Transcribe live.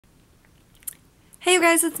Hey you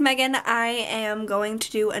guys, it's Megan. I am going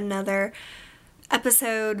to do another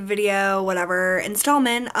episode, video, whatever,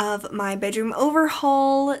 installment of my bedroom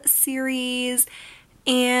overhaul series,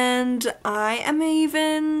 and I am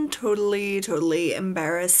even totally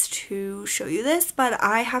embarrassed to show you this, but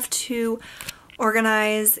I have to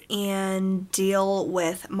organize and deal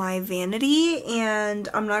with my vanity, and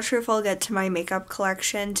I'm not sure if I'll get to my makeup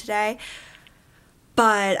collection today.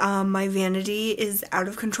 But my vanity is out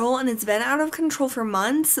of control, and it's been out of control for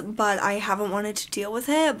months, but I haven't wanted to deal with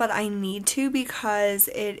it, but I need to because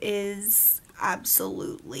it is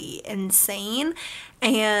absolutely insane.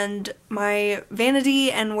 And my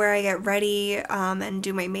vanity and where I get ready and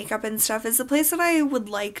do my makeup and stuff is a place that I would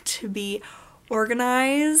like to be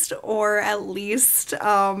organized, or at least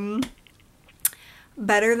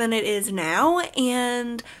better than it is now.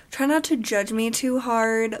 And try not to judge me too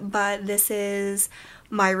hard, but this is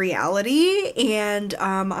my reality, and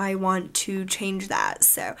I want to change that.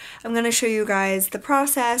 So I'm going to show you guys the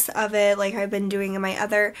process of it like I've been doing in my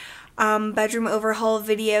other bedroom overhaul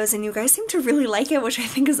videos, and you guys seem to really like it, which I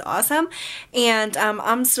think is awesome. And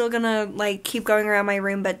I'm still gonna like keep going around my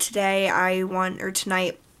room, but today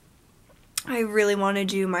tonight I really want to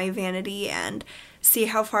do my vanity and see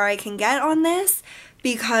how far I can get on this,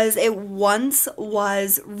 because it once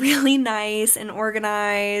was really nice and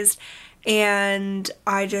organized, and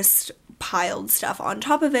I just piled stuff on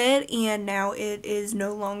top of it, and now it is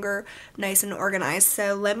no longer nice and organized.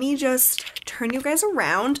 So let me just turn you guys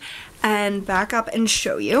around and back up and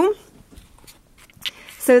show you.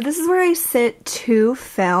 So this is where I sit to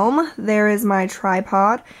film. There is my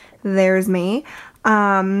tripod. There's me.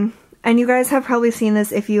 And you guys have probably seen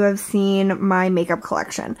this if you have seen my makeup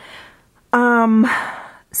collection.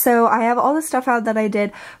 So I have all the stuff out that I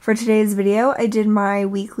did for today's video. I did my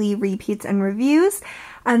weekly repeats and reviews,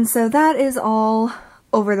 and so that is all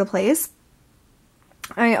over the place.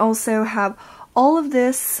 I also have all of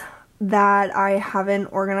this that I haven't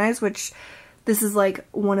organized, which this is like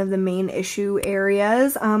one of the main issue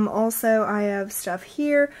areas. Also I have stuff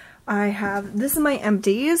here. This is my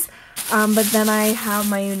empties, but then I have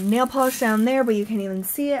my nail polish down there, but you can't even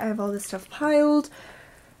see it. I have all this stuff piled.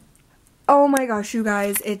 Oh my gosh, you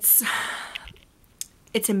guys, it's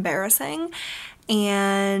embarrassing,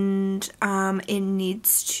 and it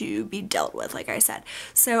needs to be dealt with, like I said.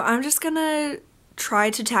 So I'm just gonna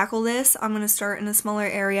try to tackle this. I'm gonna start in a smaller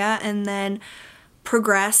area and then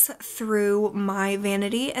progress through my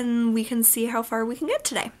vanity, and we can see how far we can get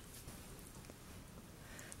today.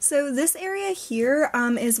 So this area here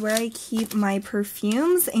is where I keep my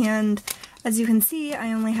perfumes, and as you can see,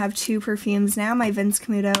 I only have 2 perfumes now, my Vince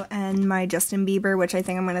Camuto and my Justin Bieber, which I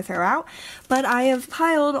think I'm going to throw out. But I have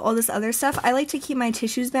piled all this other stuff. I like to keep my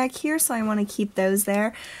tissues back here, so I want to keep those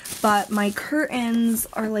there. But my curtains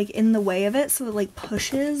are like in the way of it, so it like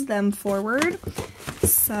pushes them forward.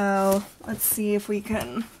 So let's see if we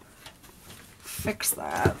can fix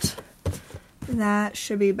that. That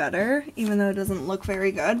should be better, even though it doesn't look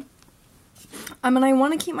very good. And I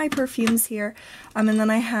want to keep my perfumes here, and then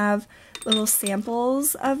I have little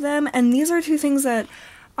samples of them, and these are 2 things that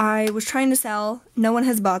I was trying to sell. No one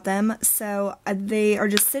has bought them, so they are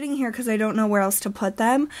just sitting here because I don't know where else to put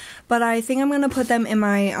them, but I think I'm going to put them in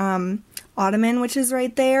my ottoman, which is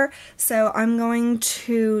right there. So I'm going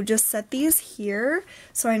to just set these here,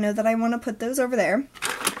 so I know that I want to put those over there.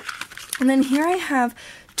 And then here I have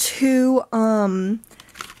 2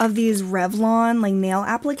 of these Revlon like nail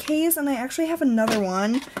appliques, and I actually have another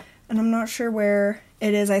one, and I'm not sure where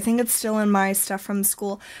it is. I think it's still in my stuff from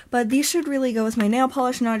school, but these should really go with my nail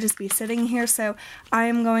polish, not just be sitting here. So I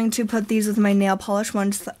am going to put these with my nail polish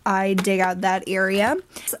once I dig out that area.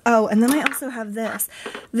 Oh, and then I also have this.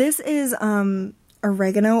 This is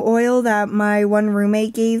oregano oil that my one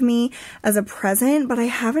roommate gave me as a present, but I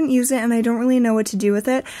haven't used it and I don't really know what to do with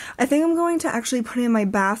it. I think I'm going to actually put it in my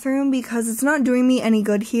bathroom because it's not doing me any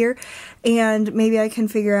good here, and maybe I can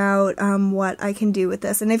figure out what I can do with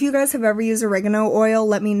this. And if you guys have ever used oregano oil,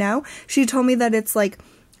 let me know. She told me that it's like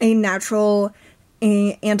a natural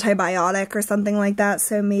antibiotic or something like that,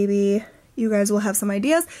 so maybe you guys will have some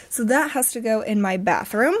ideas. So that has to go in my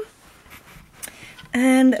bathroom.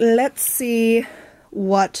 And let's see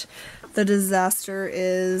what the disaster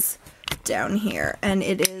is down here, and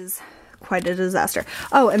it is quite a disaster.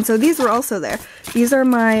 Oh, and so these were also there. These are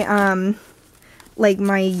my like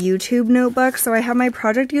my YouTube notebooks. So I have my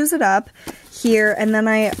project Use It Up here, and then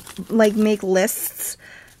I like make lists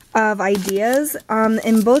of ideas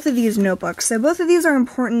in both of these notebooks. So both of these are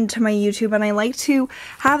important to my YouTube, and I like to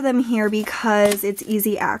have them here because it's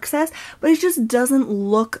easy access, but it just doesn't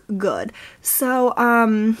look good. So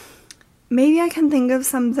maybe I can think of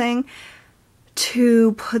something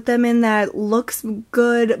to put them in that looks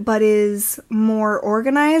good but is more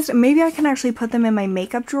organized. Maybe I can actually put them in my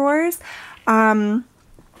makeup drawers. I'm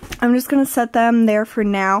just going to set them there for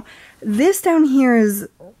now. This down here is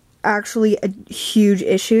actually a huge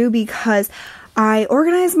issue because I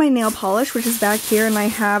organized my nail polish, which is back here, and I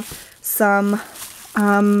have some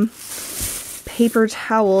paper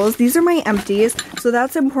towels. These are my empties, so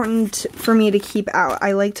that's important for me to keep out.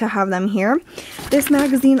 I like to have them here. This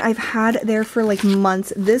magazine I've had there for like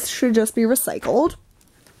months. This should just be recycled.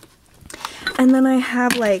 And then I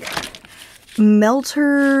have like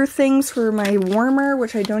melter things for my warmer,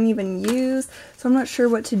 which I don't even use, so I'm not sure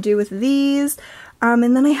what to do with these.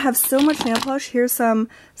 And then I have so much nail polish. Here's some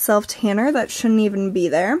self-tanner that shouldn't even be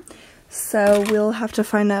there, so we'll have to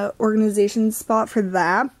find an organization spot for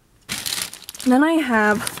that. Then I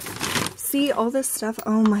have, see all this stuff,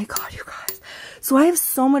 oh my god, you guys. So I have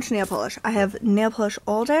so much nail polish. I have nail polish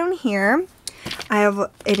all down here. I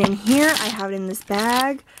have it in here. I have it in this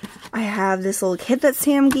bag. I have this little kit that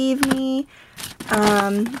Sam gave me.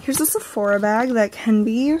 Here's a Sephora bag that can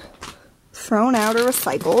be thrown out or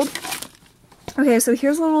recycled. Okay, so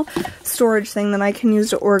here's a little storage thing that I can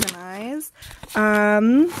use to organize. Let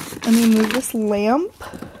me move this lamp,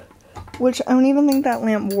 which I don't even think that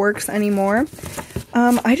lamp works anymore.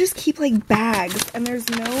 I just keep like bags, and there's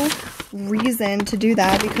no reason to do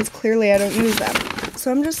that because clearly I don't use them.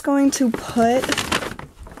 So I'm just going to put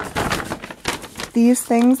these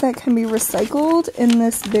things that can be recycled in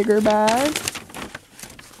this bigger bag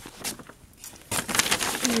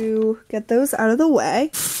to get those out of the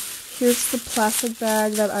way. Here's the plastic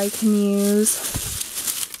bag that I can use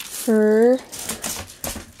for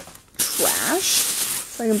trash.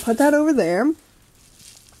 So I can put that over there.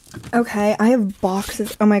 Okay, I have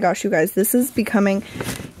boxes. Oh my gosh, you guys, this is becoming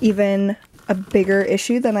even a bigger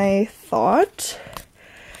issue than I thought.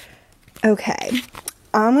 Okay,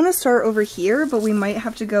 I'm gonna start over here, but we might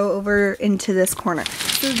have to go over into this corner.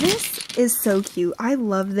 So this is so cute. I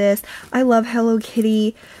love this. I love Hello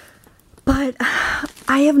Kitty, but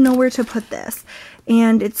I have nowhere to put this.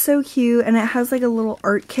 And it's so cute, and it has like a little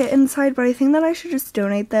art kit inside, but I think that I should just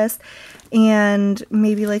donate this, and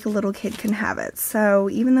maybe like a little kid can have it. So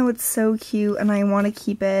even though it's so cute and I want to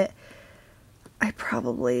keep it, I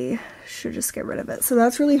probably should just get rid of it. So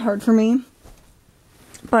that's really hard for me,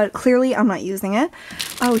 but clearly I'm not using it.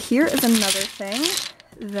 Oh, here is another thing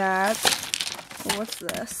that, well, what's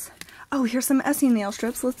this? Oh, here's some Essie nail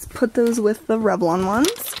strips. Let's put those with the Revlon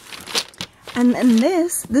ones. And then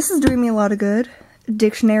this is doing me a lot of good.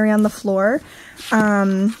 Dictionary on the floor.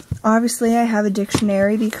 Obviously I have a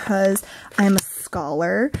dictionary because I'm a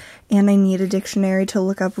scholar and I need a dictionary to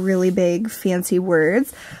look up really big fancy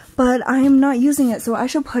words, but I am not using it, so I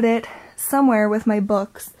should put it somewhere with my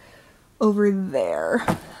books over there.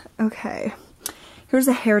 Okay, here's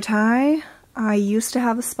a hair tie. I used to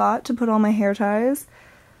have a spot to put all my hair ties.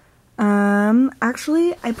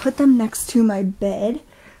 Actually I put them next to my bed,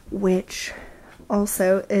 which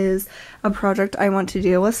also is a project I want to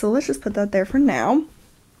deal with, so let's just put that there for now.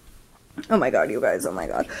 Oh my god, you guys, oh my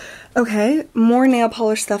god. Okay, more nail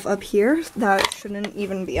polish stuff up here that shouldn't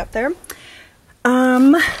even be up there.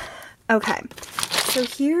 Okay, so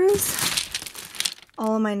here's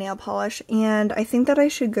all of my nail polish, and I think that I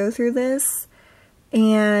should go through this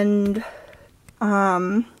and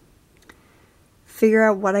figure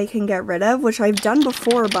out what I can get rid of, which I've done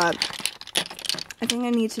before, but I think I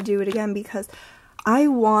need to do it again because I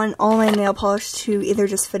want all my nail polish to either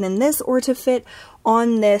just fit in this or to fit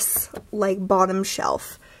on this like bottom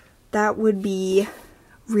shelf. That would be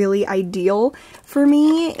really ideal for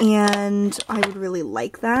me, and I would really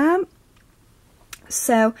like that.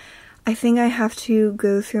 So I think I have to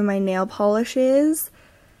go through my nail polishes,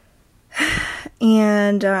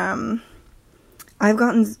 and I've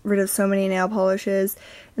gotten rid of so many nail polishes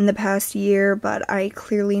in the past year, but I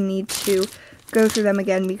clearly need to go through them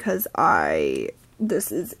again because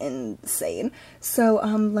this is insane. So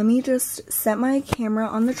let me just set my camera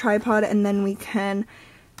on the tripod and then we can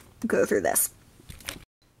go through this.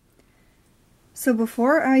 So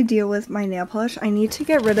before I deal with my nail polish, I need to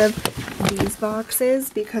get rid of these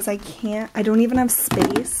boxes because I don't even have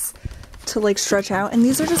space to like stretch out, and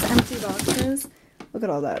these are just empty boxes. Look at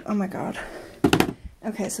all that, oh my god.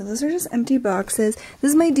 Okay, so those are just empty boxes.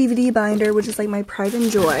 This is my DVD binder, which is like my pride and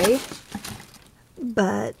joy,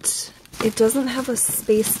 but it doesn't have a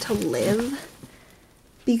space to live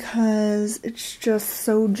because it's just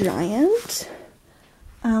so giant.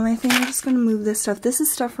 I think I'm just going to move this stuff. This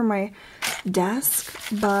is stuff for my desk,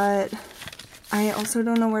 but I also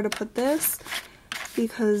don't know where to put this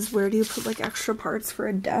because where do you put like extra parts for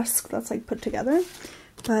a desk that's like put together?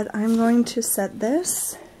 but I'm going to set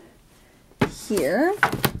this here.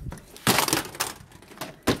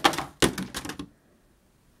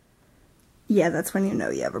 Yeah, that's when you know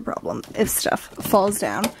you have a problem, if stuff falls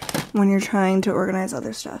down when you're trying to organize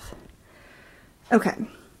other stuff. Okay,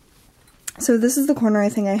 so this is the corner I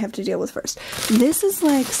think I have to deal with first. This is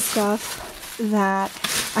like stuff that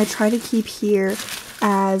I try to keep here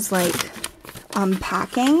as like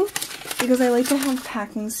packing, because I like to have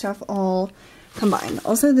packing stuff all combined.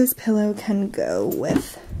 Also, this pillow can go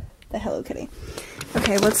with the Hello Kitty.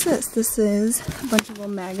 Okay, what's this? This is a bunch of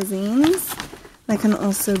little magazines that can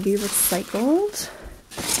also be recycled.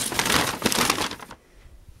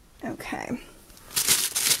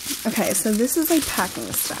 Okay, so this is like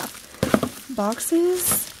packing stuff.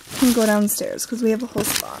 Boxes can go downstairs because we have a whole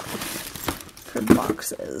spot for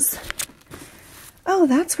boxes. Oh,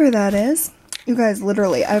 that's where that is. You guys,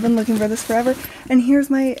 literally, I've been looking for this forever, and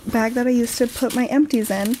here's my bag that I used to put my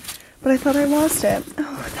empties in, but I thought I lost it.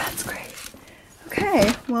 Oh, that's great.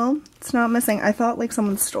 Okay, well, it's not missing. I thought like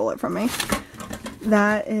someone stole it from me.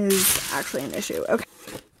 That is actually an issue. Okay.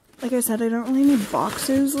 Like I said, I don't really need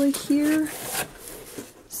boxes like here,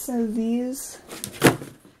 so these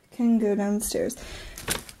can go downstairs.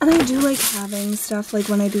 And I do like having stuff like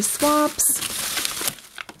when I do swaps.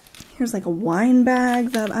 Here's like a wine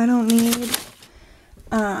bag that I don't need.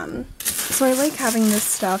 So I like having this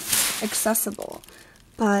stuff accessible,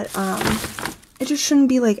 but it just shouldn't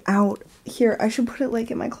be like out here. I should put it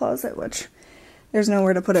like in my closet, which there's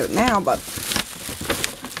nowhere to put it now, but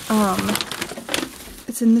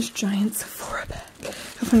it's in this giant Sephora bag.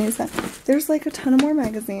 How funny is that? There's like a ton of more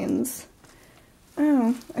magazines.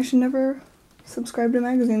 Oh, I should never subscribe to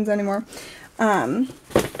magazines anymore.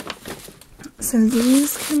 So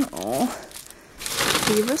these can all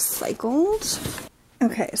be recycled.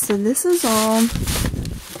 Okay, so this is all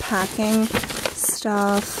packing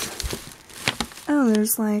stuff. Oh,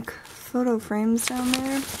 there's like photo frames down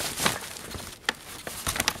there.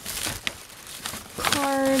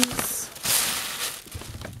 Cards.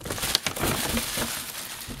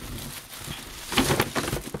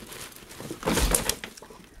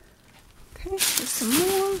 Okay, here's some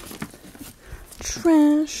more.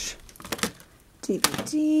 Trash.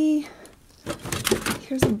 DVD.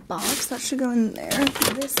 Here's a box that should go in there.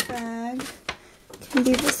 This bag can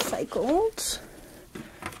be recycled.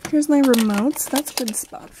 Here's my remotes. That's a good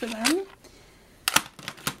spot for them.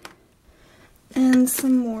 And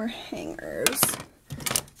some more hangers.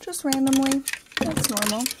 Just randomly. That's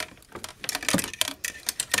normal.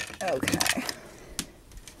 Okay.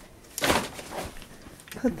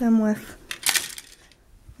 Put them with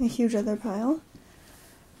a huge other pile.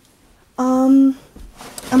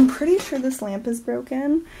 I'm pretty sure this lamp is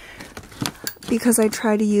broken because I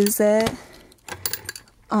tried to use it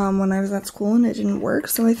when I was at school and it didn't work,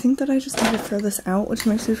 so I think that I just need to throw this out, which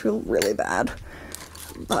makes me feel really bad,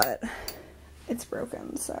 but it's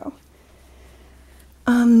broken. So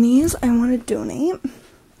these I want to donate,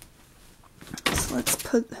 so let's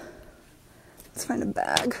find a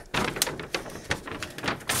bag.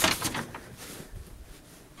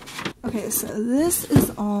 Okay, so this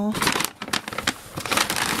is all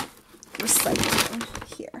recycling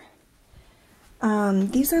here.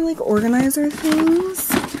 These are like organizer things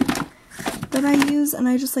that I use, and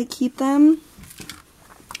I just like keep them.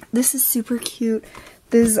 This is super cute.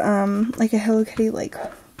 This like a Hello Kitty like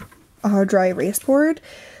dry erase board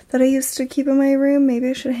that I used to keep in my room. Maybe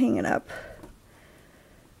I should hang it up.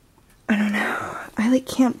 I don't know. I like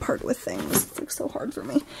can't part with things. It's like so hard for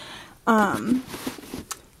me.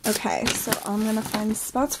 Okay, so I'm gonna find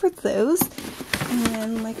spots for those,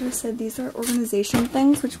 and like I said, these are organization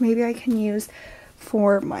things, which maybe I can use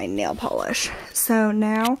for my nail polish. So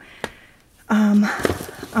now, I'm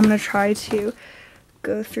gonna try to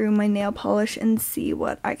go through my nail polish and see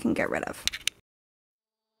what I can get rid of.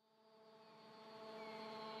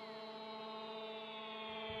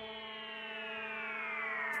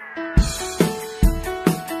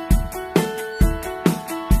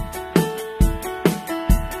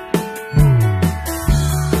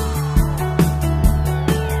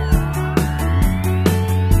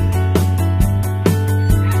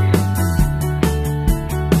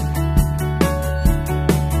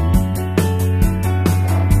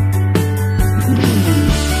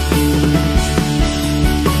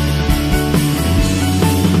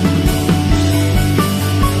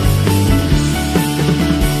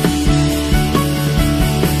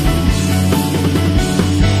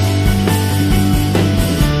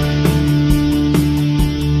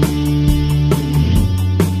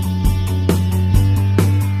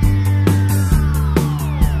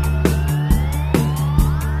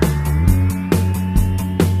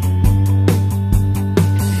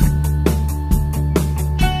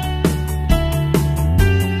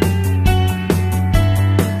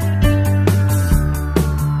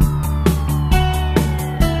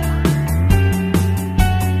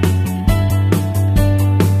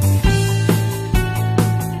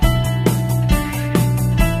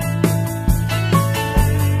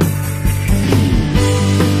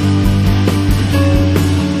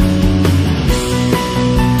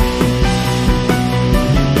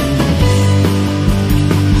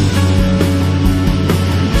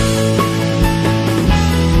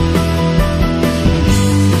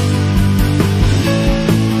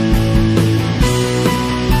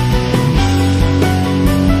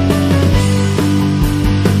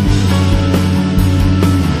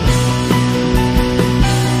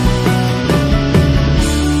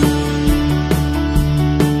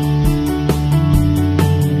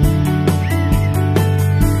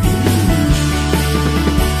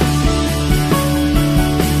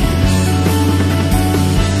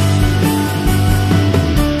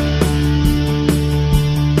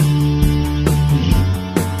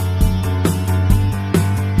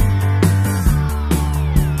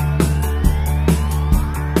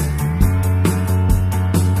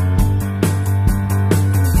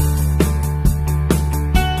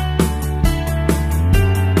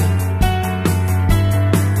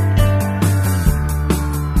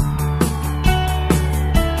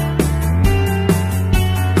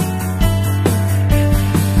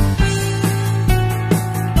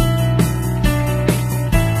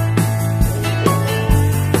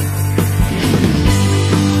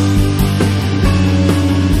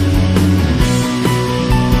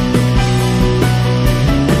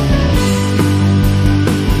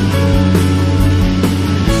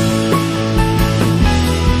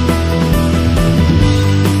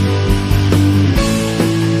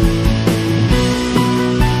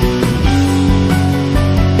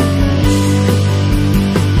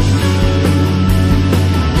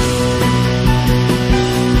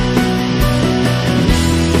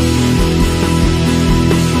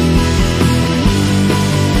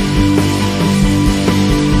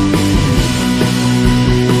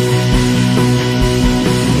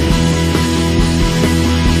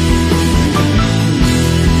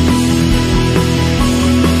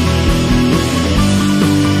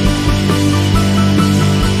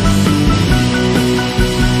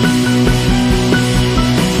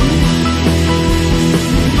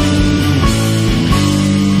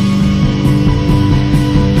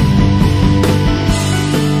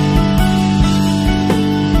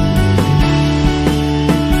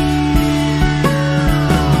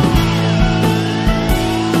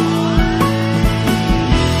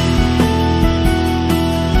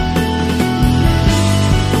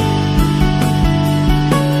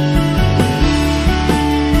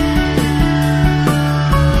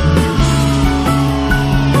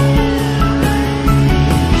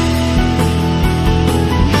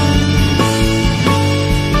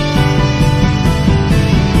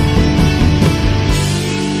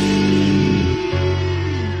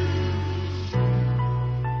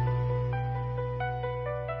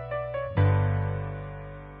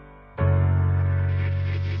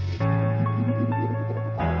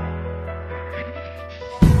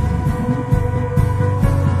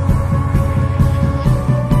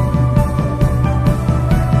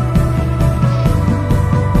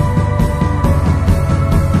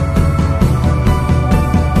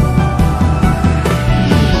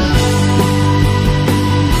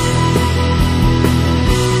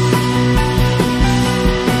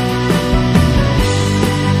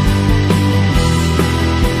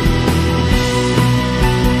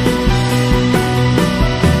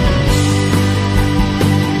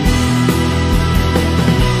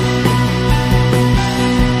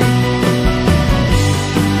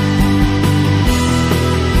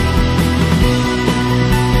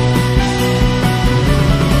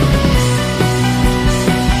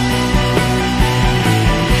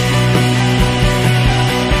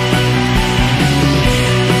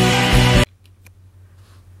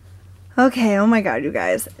 Okay, oh my god, you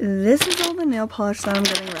guys. This is all the nail polish that I'm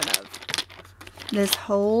getting rid of. This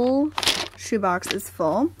whole shoebox is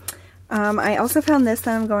full. I also found this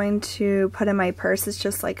that I'm going to put in my purse. It's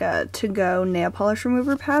just like a to-go nail polish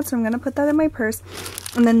remover pad, so I'm going to put that in my purse.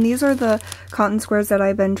 And then these are the cotton squares that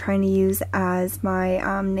I've been trying to use as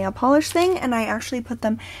my nail polish thing, and I actually put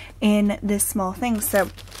them in this small thing. So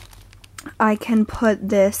I can put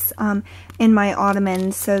this in my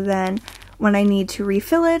ottoman, so then when I need to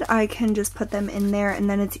refill it, I can just put them in there, and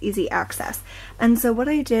then it's easy access. And so what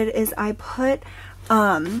I did is I put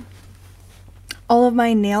all of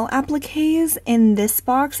my nail appliques in this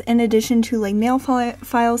box, in addition to like nail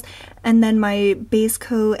files, and then my base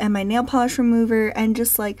coat and my nail polish remover, and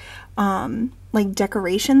just like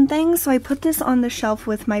decoration things. So I put this on the shelf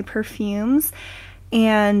with my perfumes,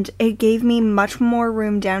 and it gave me much more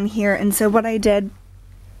room down here. And so what I did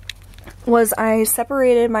was I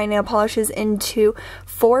separated my nail polishes into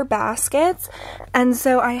 4 baskets, and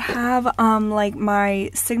so I have like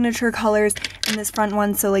my signature colors in this front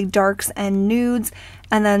one, so like darks and nudes,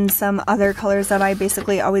 and then some other colors that I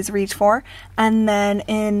basically always reach for. And then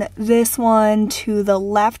in this one to the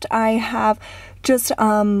left I have just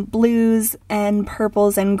blues and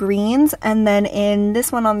purples and greens, and then in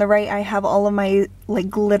this one on the right I have all of my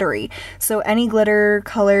like glittery, so any glitter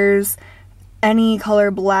colors, any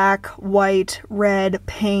color, black, white, red,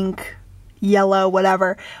 pink, yellow,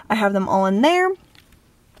 whatever. I have them all in there.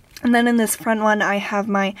 And then in this front one, I have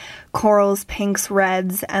my corals, pinks,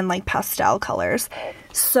 reds, and like pastel colors.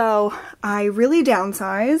 So I really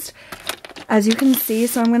downsized, as you can see.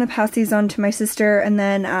 So I'm going to pass these on to my sister, and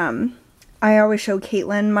then I always show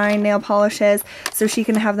Caitlin my nail polishes so she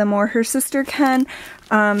can have them, or her sister can.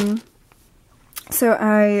 So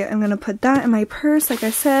I am going to put that in my purse. Like I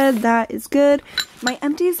said, that is good. My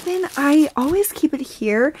empties bin, I always keep it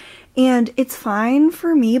here, and it's fine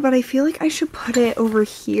for me, but I feel like I should put it over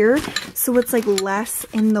here so it's like less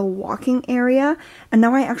in the walking area. And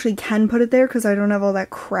now I actually can put it there because I don't have all that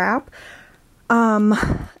crap.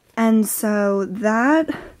 And so that,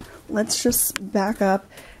 let's just back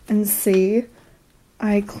up and see.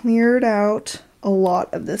 I cleared out a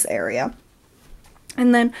lot of this area.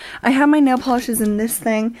 And then I have my nail polishes in this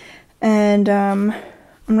thing, and I'm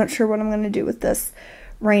not sure what I'm going to do with this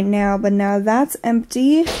right now, but now that's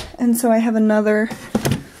empty, and so I have another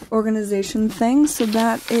organization thing, so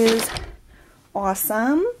that is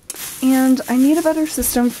awesome. And I need a better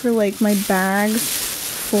system for like my bags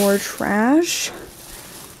for trash,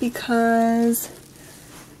 because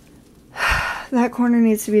that corner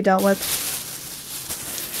needs to be dealt with.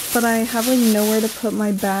 But I have like nowhere to put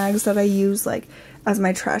my bags that I use like as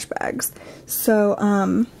my trash bags. So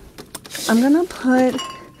I'm gonna put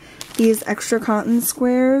these extra cotton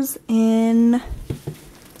squares in,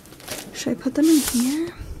 should I put them in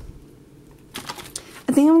here?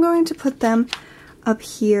 I think I'm going to put them up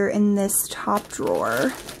here in this top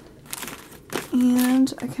drawer,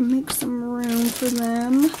 and I can make some room for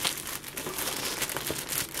them.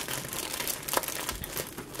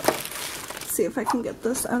 Let's see if I can get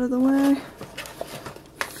this out of the way.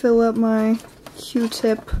 Fill up my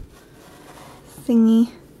Q-tip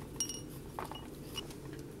thingy.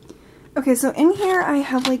 Okay, so in here I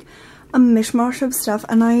have like a mishmash of stuff,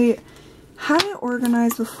 and I had it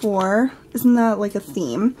organized before. Isn't that like a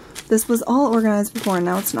theme? This was all organized before, and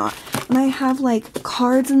now it's not. And I have like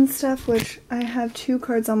cards and stuff, which I have 2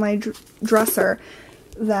 cards on my dresser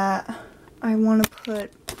that I want to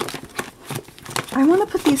put. I want to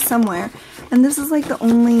put these somewhere, and this is like the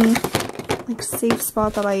only like safe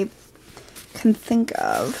spot that I can think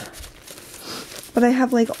of. But I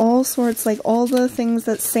have like all sorts, like all the things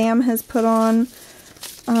that Sam has put on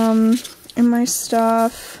in my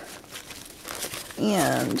stuff,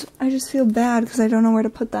 and I just feel bad because I don't know where to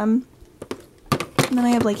put them. And then I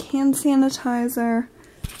have like hand sanitizer.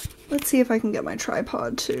 Let's see if I can get my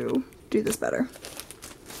tripod to do this better.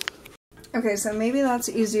 Okay, so maybe that's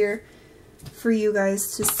easier for you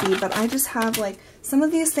guys to see, but I just have like some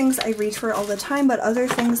of these things I reach for all the time, but other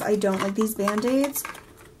things I don't, like these band-aids.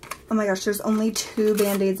 Oh my gosh, there's only 2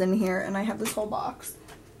 band-aids in here, and I have this whole box.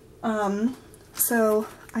 So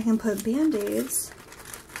I can put band-aids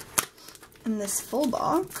in this full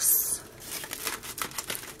box.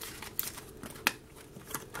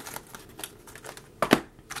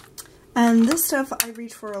 And this stuff I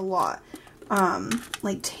reach for a lot,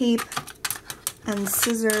 like tape and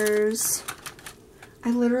scissors.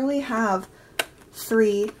 I literally have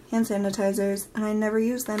 3 hand sanitizers, and I never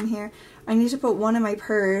use them here. I need to put 1 in my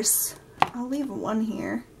purse. I'll leave 1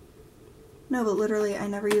 here. No, but literally I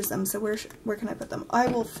never use them, so where can I put them? I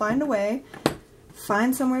will find a way,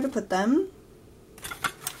 find somewhere to put them.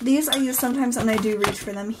 These I use sometimes and I do reach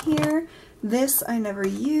for them here. This I never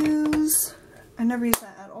use. I never use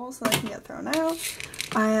that at all, so that can get thrown out.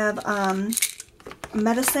 I have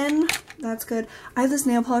medicine. That's good. I have this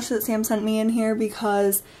nail polish that Sam sent me in here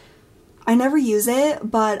because I never use it,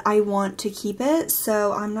 but I want to keep it,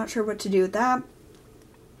 so I'm not sure what to do with that.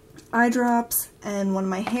 Eye drops and one of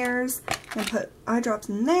my hairs. I put eye drops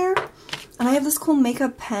in there. And I have this cool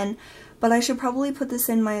makeup pen, but I should probably put this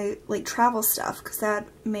in my like travel stuff because that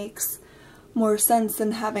makes more sense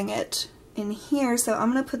than having it in here. So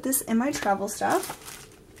I'm going to put this in my travel stuff.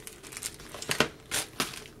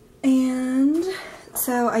 And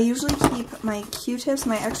so I usually keep my Q-tips,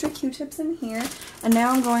 my extra Q-tips in here. And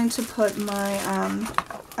now I'm going to put my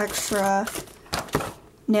extra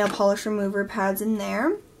nail polish remover pads in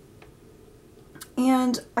there.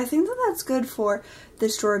 And I think that that's good for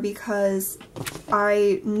this drawer because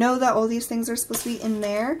I know that all these things are supposed to be in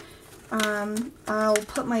there. I'll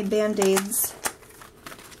put my Band-Aids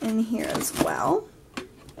in here as well.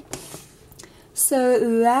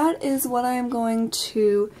 So that is what I'm going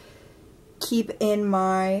to keep in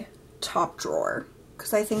my top drawer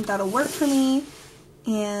because I think that'll work for me.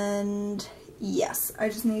 And yes, I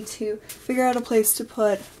just need to figure out a place to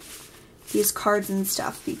put these cards and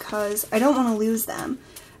stuff because I don't want to lose them.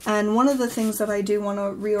 And one of the things that I do want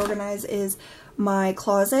to reorganize is my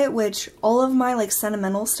closet, which all of my like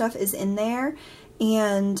sentimental stuff is in there,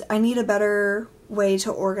 and I need a better way to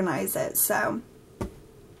organize it. So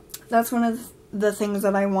that's one of the things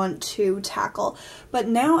that I want to tackle. But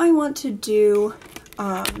now I want to do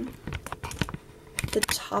the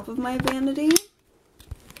top of my vanity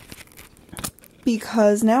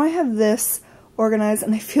because now I have this organized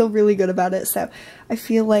and I feel really good about it. So I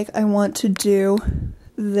feel like I want to do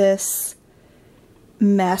this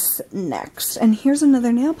mess next. And here's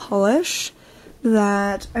another nail polish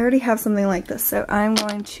that I already have something like this, so I'm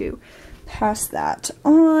going to pass that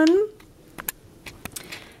on.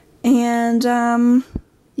 And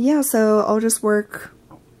yeah, so I'll just work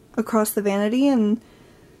across the vanity and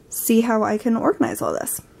see how I can organize all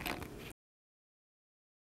this.